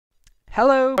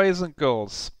Hello boys and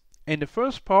girls! In the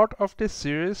first part of this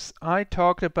series I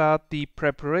talked about the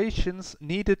preparations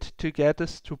needed to get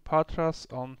us to Patras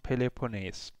on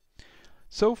Peleponese.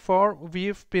 So far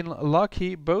we've been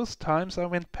lucky both times I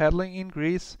went paddling in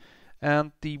Greece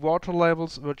and the water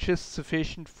levels were just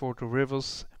sufficient for the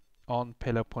rivers on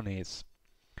Peleponese.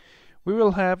 We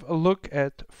will have a look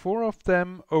at 4 of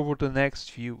them over the next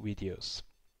few videos.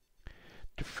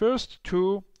 The first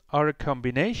two are a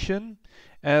combination,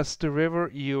 as the river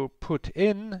you put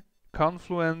in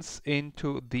confluence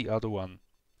into the other one.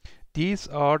 These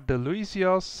are the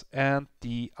Lousios and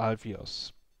the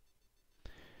Alfios.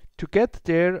 To get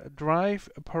there, drive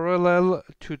parallel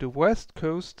to the west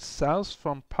coast south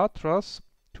from Patras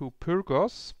to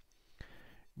Pyrgos,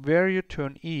 where you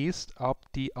turn east up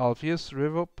the Alfios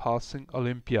River passing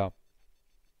Olympia.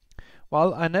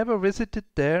 While I never visited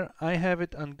there, I have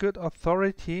it on good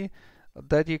authority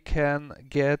that you can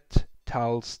get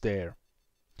towels there.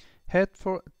 Head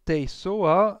for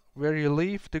Teisoa, where you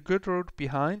leave the good road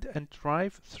behind and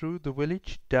drive through the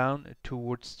village down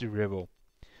towards the river.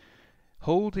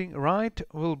 Holding right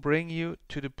will bring you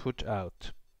to the put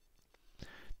out.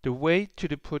 The way to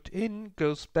the put in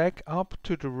goes back up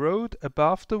to the road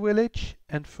above the village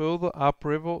and further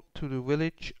upriver to the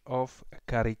village of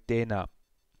Karitena.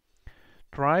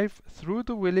 Drive through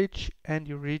the village and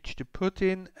you reach the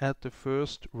put-in at the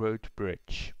first road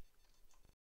bridge.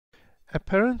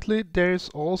 Apparently there is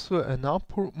also an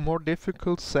upper, more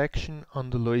difficult section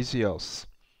on the Lousios,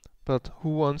 but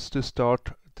who wants to start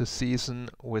the season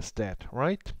with that,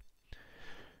 right?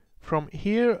 From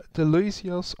here the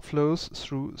Lousios flows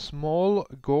through small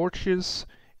gorges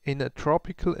in a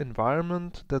tropical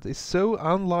environment that is so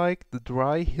unlike the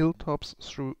dry hilltops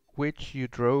through which you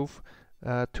drove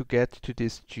to get to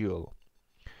this jewel.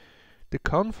 The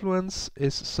confluence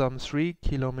is some 3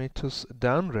 kilometers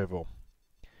downriver.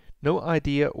 No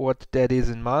idea what that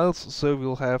is in miles, so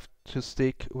we'll have to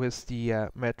stick with the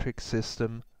metric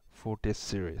system for this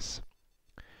series.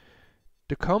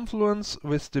 The confluence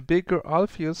with the bigger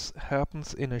Alfios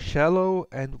happens in a shallow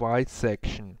and wide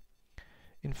section.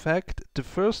 In fact, the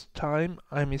first time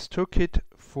I mistook it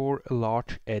for a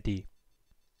large eddy.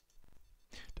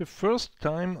 The first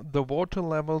time the water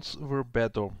levels were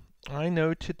better. I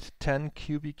noted 10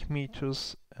 cubic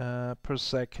meters per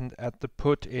second at the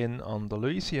put-in on the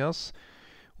Lousios,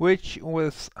 which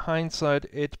with hindsight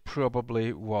it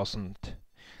probably wasn't.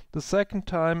 The second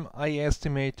time I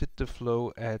estimated the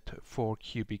flow at 4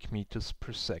 cubic meters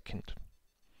per second.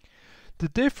 The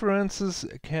differences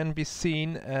can be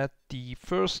seen at the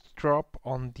first drop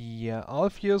on the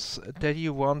Alfios that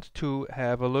you want to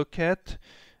have a look at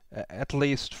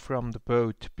least from the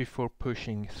boat before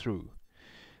pushing through.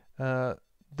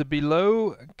 The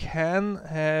below can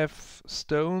have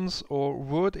stones or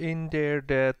wood in there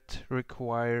that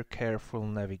require careful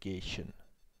navigation.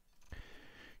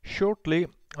 Shortly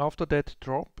after that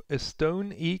drop, a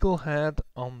stone eagle head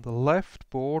on the left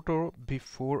border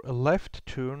before a left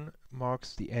turn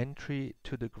marks the entry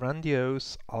to the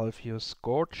grandiose Alfios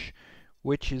Gorge,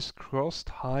 which is crossed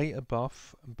high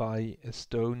above by a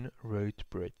stone road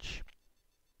bridge.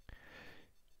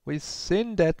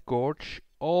 Within that gorge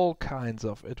all kinds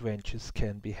of adventures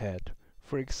can be had.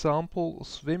 For example,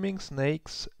 swimming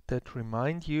snakes that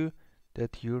remind you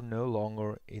that you're no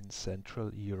longer in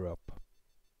Central Europe.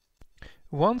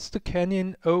 Once the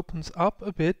canyon opens up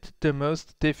a bit, the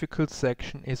most difficult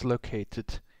section is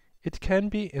located. It can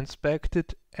be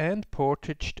inspected and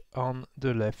portaged on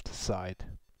the left side.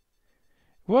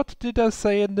 What did I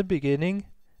say in the beginning?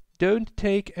 Don't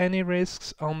take any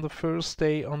risks on the first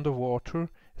day on the water,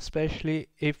 especially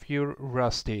if you're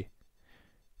rusty.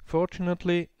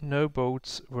 Fortunately, no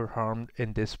boats were harmed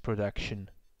in this production.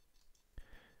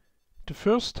 The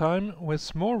first time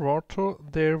with more water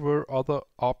there were other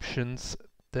options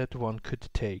that one could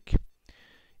take.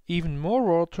 Even more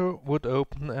water would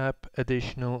open up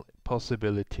additional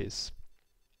possibilities.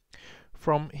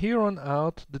 From here on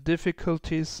out the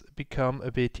difficulties become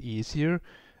a bit easier,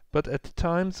 but at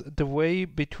times the way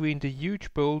between the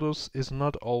huge boulders is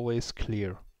not always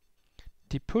clear.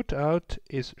 The put out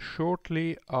is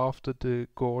shortly after the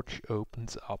gorge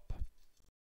opens up.